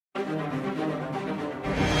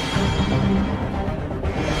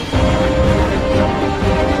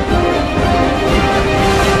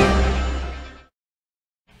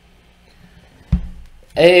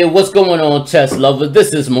Hey, what's going on, chess lovers?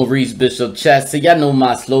 This is Maurice Bishop Chess. So y'all know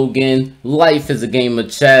my slogan, life is a game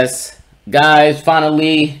of chess. Guys,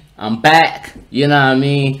 finally, I'm back. You know what I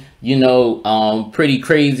mean? Pretty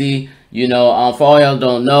crazy. For all y'all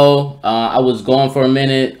don't know, I was gone for a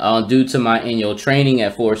minute due to my annual training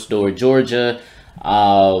at Fort Stewart, Georgia.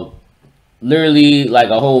 Literally like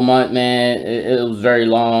a whole month, man. It was very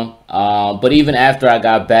long. But even after I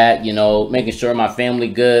got back, making sure my family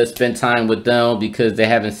good, spend time with them because they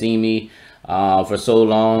haven't seen me for so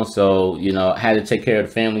long. So, I had to take care of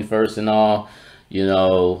the family first and all,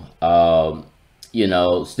 still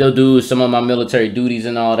do some of my military duties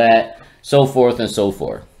and all that, so forth and so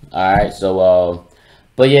forth. All right. So,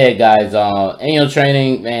 but yeah, guys, annual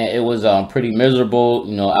training, man, it was pretty miserable,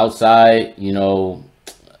 outside,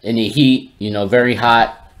 in the heat, very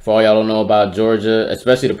hot. For all y'all don't know about Georgia,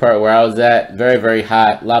 especially the part where I was at, very, very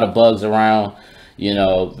hot, a lot of bugs around,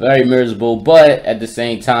 very miserable. But at the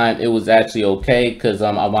same time, it was actually okay because I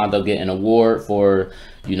wound up getting an award for,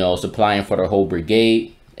 supplying for the whole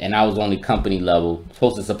brigade. And I was only company level,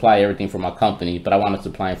 supposed to supply everything for my company, but I wound up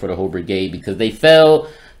supplying for the whole brigade because they failed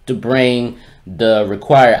to bring the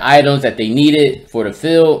required items that they needed for the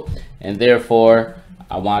field, and therefore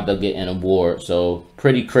I wound up getting an award. So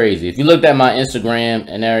pretty crazy. If you looked at my Instagram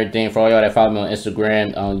and everything, for all y'all that follow me on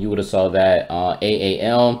Instagram, you would have saw that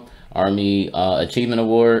AAM Army Achievement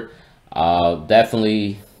Award.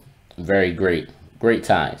 Definitely very great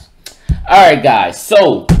times. All right, guys.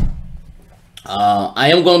 So I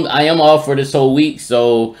am off for this whole week,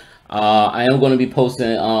 so I am going to be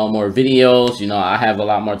posting more videos. I have a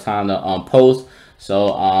lot more time to post.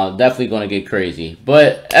 So definitely going to get crazy.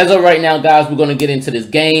 But as of right now, guys, we're going to get into this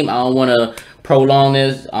game. I don't want to prolong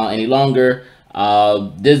this any longer.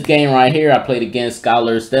 This game right here, I played against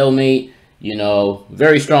Scholar Stalemate.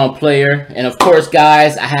 Very strong player. And of course,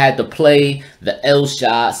 guys, I had to play the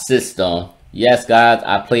Elshad System. Yes, guys,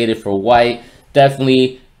 I played it for white.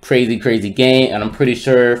 Definitely crazy game. And I'm pretty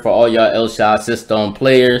sure for all y'all Elshad System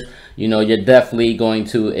players, you're definitely going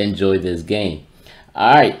to enjoy this game.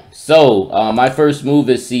 All right, so my first move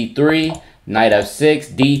is c3, knight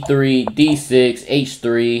f6, d3, d6,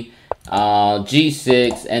 h3,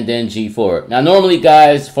 g6, and then g4. Now, normally,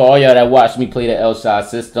 guys, for all y'all that watch me play the Elshad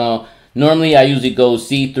System, normally I usually go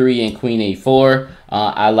c3 and queen a4.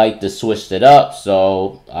 I like to switch it up,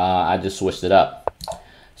 so I just switched it up.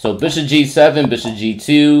 So bishop g7, bishop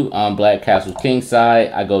g2, black castle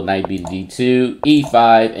kingside. I go knight b to d2,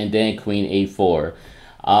 e5, and then queen a4.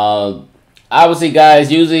 Obviously,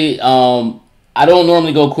 guys, usually I don't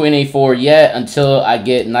normally go queen a4 yet until I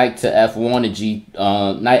get knight to f1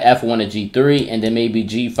 to knight f1 to g3, and then maybe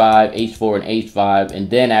g5, h4, and h5, and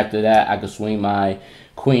then after that I can swing my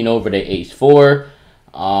queen over to h4.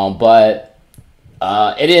 But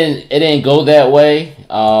it didn't go that way.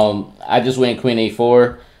 I just went queen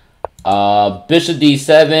a4. Bishop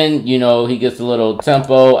d7, he gets a little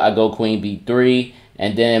tempo. I go queen b3.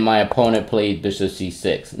 And then my opponent played bishop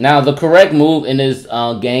c6. Now, the correct move in this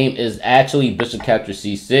game is actually bishop captures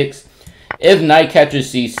c6. If knight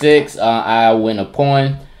captures c6, I win a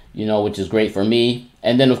pawn, which is great for me.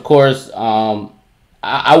 And then, of course,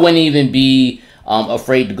 I wouldn't even be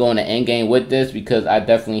afraid to go in the endgame with this because I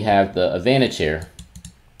definitely have the advantage here.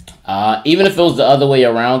 Even if it was the other way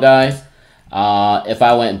around, guys, if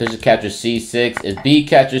I went bishop captures c6, if b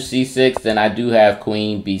captures c6, then I do have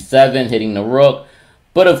queen b7 hitting the rook.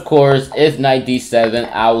 But of course, if knight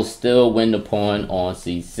d7, I will still win the pawn on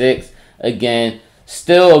c6. Again,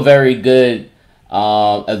 still a very good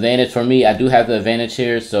advantage for me. I do have the advantage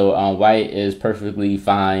here, so white is perfectly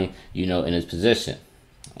fine, in his position.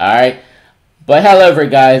 All right. But however,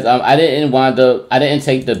 guys, I didn't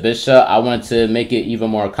take the bishop. I wanted to make it even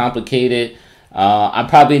more complicated. I'm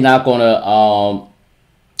probably not gonna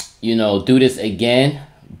do this again,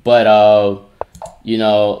 but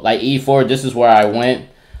like e4, this is where I went.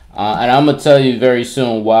 And I'm going to tell you very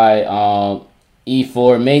soon why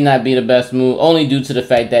e4 may not be the best move, only due to the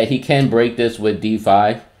fact that he can break this with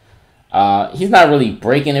d5. He's not really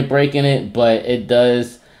breaking it, but it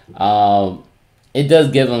does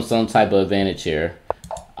give him some type of advantage here.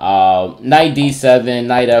 Knight d7,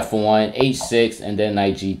 knight f1, h6, and then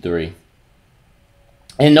knight g3.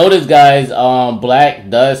 And notice, guys, black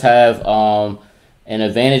does have an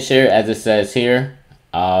advantage here, as it says here.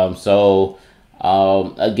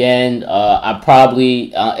 Again, I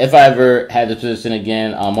probably, if I ever had this position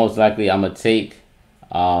again, most likely I'm going to take,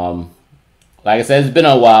 like I said, it's been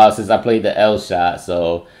a while since I played the Elshad,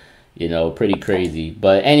 so, pretty crazy.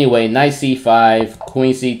 But anyway, knight c5,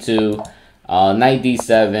 queen c2, knight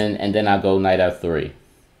d7, and then I go knight f3.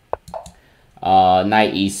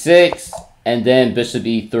 Knight e6, and then bishop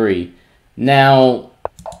e3. Now,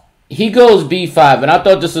 he goes b5, and I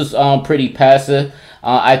thought this was pretty passive.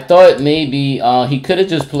 I thought maybe he could have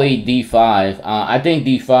just played d5. I think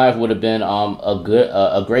d5 would have been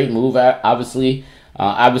a great move. Obviously,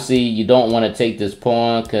 you don't want to take this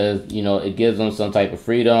pawn because you know it gives him some type of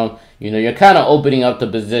freedom. You know, you're kind of opening up the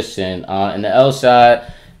position. In the Elshad,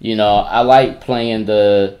 you know, I like playing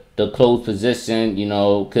the closed position. You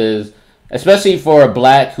know, because especially for a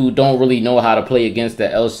black who don't really know how to play against the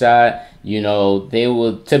Elshad, you know, they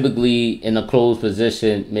will typically in a closed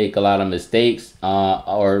position make a lot of mistakes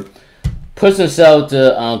or push themselves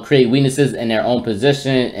to create weaknesses in their own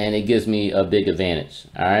position, and it gives me a big advantage.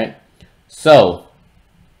 All right, so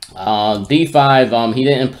d5, he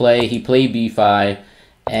didn't play. He played b5,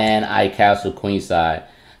 and I castled queenside.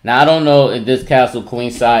 Now I don't know if this castle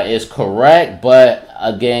queenside is correct, but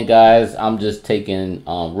again, guys, I'm just taking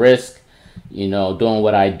risk. You know, doing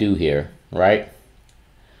what I do here, right?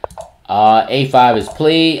 A5 is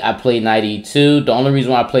played. I played knight e2. The only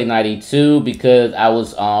reason why I played knight e2 because I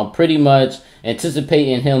was pretty much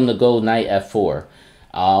anticipating him to go knight f4,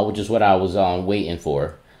 which is what I was waiting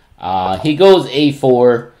for. He goes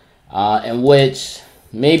a4, in which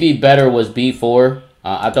maybe better was b4.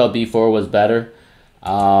 I thought b4 was better.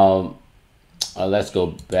 Let's go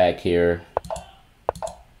back here.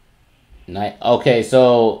 Okay,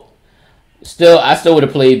 so I still would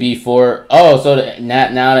have played b4. Oh, so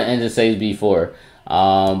now the engine says b4.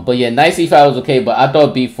 But yeah, knight c5 was okay, but I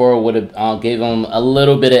thought b4 would have gave him a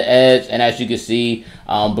little bit of edge. And as you can see,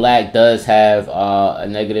 black does have a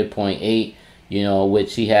negative 0.8, you know,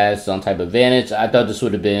 which he has some type of advantage. I thought this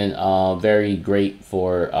would have been very great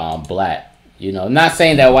for black. You know, not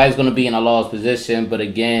saying that white is going to be in a lost position, but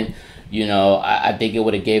again, you know, I think it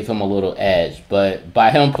would have gave him a little edge. But by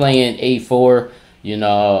him playing a4, you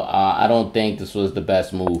know, I don't think this was the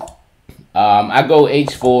best move. I go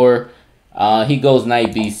h4. He goes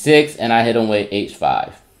knight b6, and I hit him with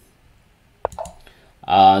h5.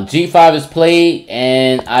 G5 is played,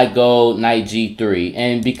 and I go knight g3.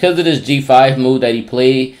 And because of this g5 move that he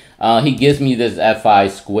played, he gives me this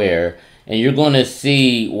f5 square. And you're going to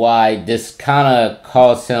see why this kind of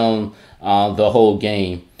cost him the whole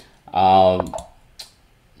game.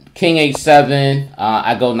 King h7,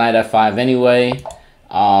 I go knight f5 anyway.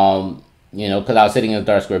 You know, because I was hitting a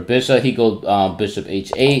dark square bishop. He goes bishop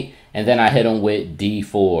h8, and then I hit him with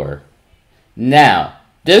d4. Now,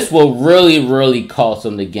 this will really cost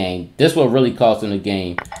him the game. This will really cost him the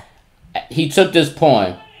game. He took this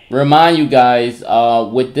pawn. Remind you guys,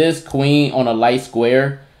 with this queen on a light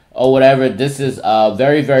square or whatever, this is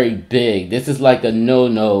very big. This is like a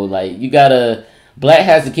no-no. Like, you gotta... Black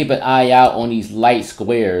has to keep an eye out on these light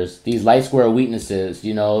squares, these light square weaknesses.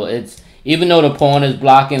 You know, it's even though the pawn is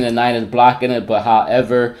blocking, the knight is blocking it, but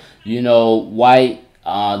however, you know, white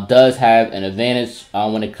does have an advantage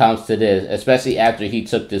when it comes to this, especially after he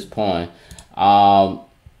took this pawn.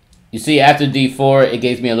 You see, after d4, it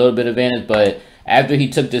gives me a little bit of advantage, but after he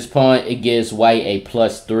took this pawn, it gives white a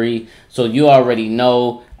 +3. So you already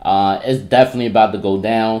know it's definitely about to go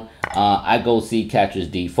down. I go c captures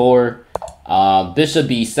d4. Bishop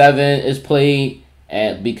b7 is played,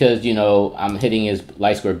 and because you know I'm hitting his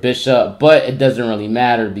light square bishop, but it doesn't really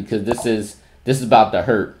matter because this is about to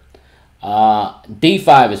hurt.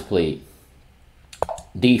 D5 is played.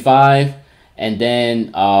 D5, and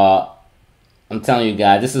then I'm telling you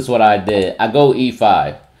guys, this is what I did. I go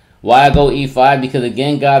e5. Why I go e5? Because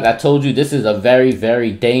again, guys, I told you this is a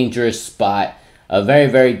very dangerous spot. A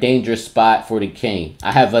very dangerous spot for the king.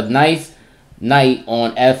 I have a nice knight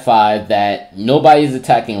on f5 that nobody's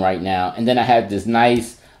attacking right now, and then I have this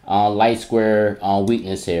nice light square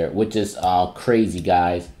weakness here, which is crazy,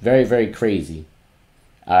 guys. Very crazy.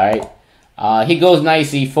 All right, he goes knight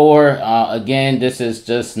c4. Again, this is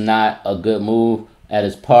just not a good move at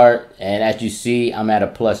his part, and as you see, I'm at a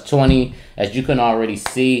 +20. As you can already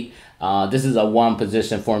see, this is a 1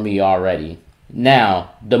 position for me already.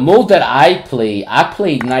 Now, the move that I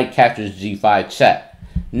played knight captures g5 check.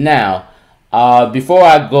 Now, before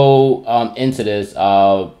I go into this,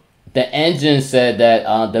 the engine said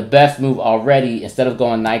that the best move already, instead of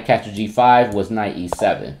going knight captures g5, was knight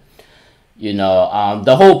e7. You know,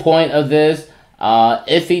 the whole point of this,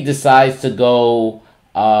 if he decides to go,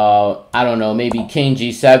 I don't know, maybe king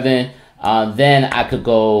g7, then I could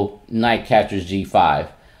go knight captures g5.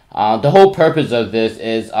 The whole purpose of this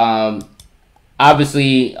is,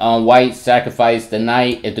 obviously, white sacrifice the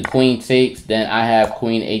knight. If the queen takes, then I have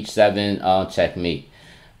queen h7 checkmate,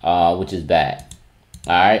 which is bad.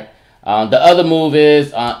 All right. The other move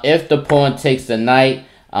is if the pawn takes the knight,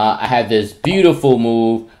 I have this beautiful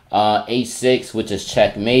move h6, which is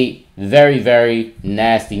checkmate. Very, very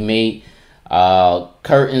nasty mate.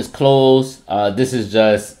 Curtains closed. This is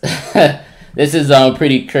just this is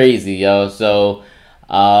pretty crazy, yo. So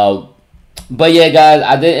but yeah, guys,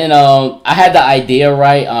 I didn't I had the idea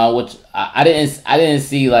right, which I didn't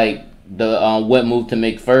see like the what move to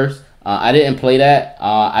make first. I didn't play that.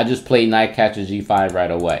 I just played knight catcher g5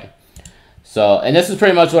 right away. So, and this is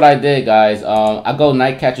pretty much what I did, guys. I go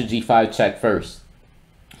knight catcher g5 check first.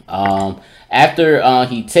 After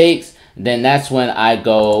he takes, then that's when I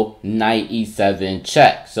go knight e7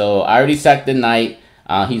 check. So I already sacked the knight.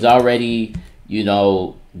 He's already, you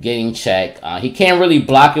know, getting checked. He can't really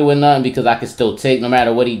block it with nothing because I can still take no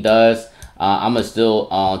matter what he does. I'm gonna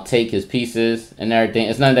still take his pieces and everything.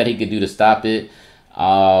 It's nothing that he could do to stop it.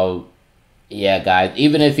 Yeah, guys,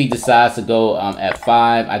 even if he decides to go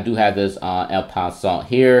f5, I do have this en passant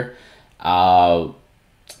here.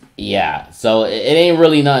 Yeah, so it ain't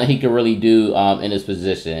really nothing he can really do in this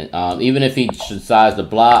position. Even if he decides to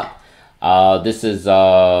block, this is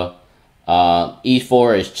e4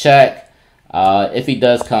 is check. If he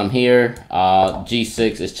does come here,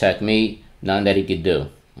 g6 is checkmate. None that he could do.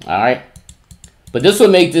 All right, but this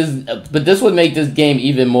would make this game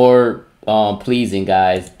even more pleasing,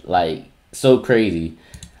 guys. Like, so crazy.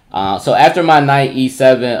 So after my knight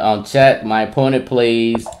e7 check, my opponent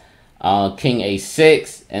plays king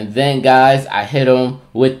a6, and then, guys, I hit him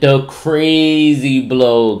with the crazy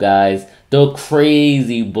blow, guys. The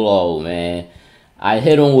crazy blow, man. I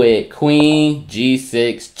hit him with queen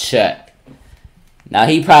g6 check. Now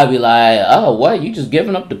he probably like, oh, what? You just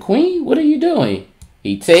giving up the queen? What are you doing?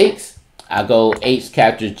 He takes. I go h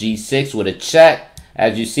captures g6 with a check.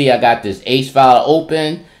 As you see, I got this h file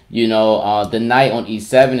open. You know, the knight on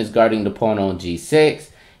e7 is guarding the pawn on g6.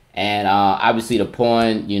 And obviously the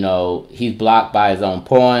pawn, you know, he's blocked by his own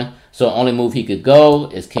pawn. So the only move he could go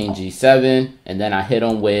is king g7. And then I hit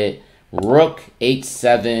him with rook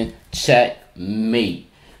h7 checkmate.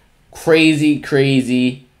 Crazy,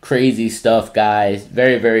 crazy, crazy stuff, guys.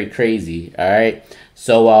 Very, very crazy. All right.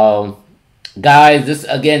 So, guys, this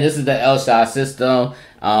is the Elshad system.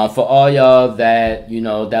 For all y'all that, you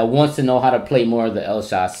know, that wants to know how to play more of the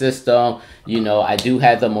Elshad system, you know, I do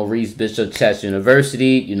have the Maurice Bishop Chess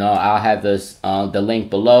University. You know, I'll have this the link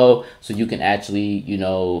below so you can actually, you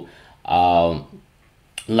know,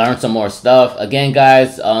 learn some more stuff. Again,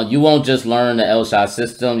 guys, you won't just learn the Elshad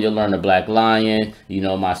system. You'll learn the Black Lion, you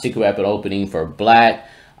know, my secret weapon opening for black,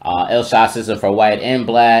 Elshad system for white and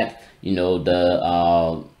black, you know,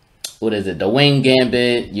 the what is it, the wing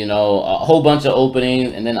gambit, you know, a whole bunch of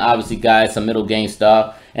openings, and then obviously, guys, some middle game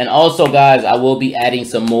stuff. And also, guys, I will be adding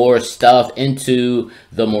some more stuff into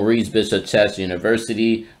the Maurice Bishop Chess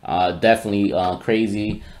University. Definitely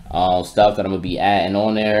crazy stuff that I'm gonna be adding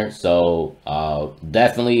on there. So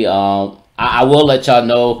definitely I will let y'all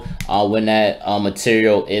know when that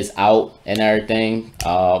material is out and everything.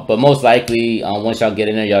 But most likely, once y'all get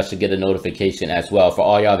in there, y'all should get a notification as well for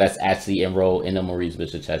all y'all that's actually enrolled in the Maurice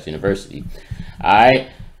Bishop Chess University. All right.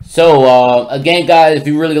 So, again, guys, if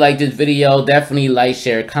you really like this video, definitely like,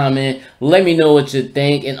 share, comment. Let me know what you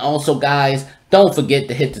think. And also, guys, don't forget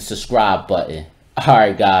to hit the subscribe button. All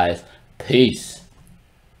right, guys. Peace.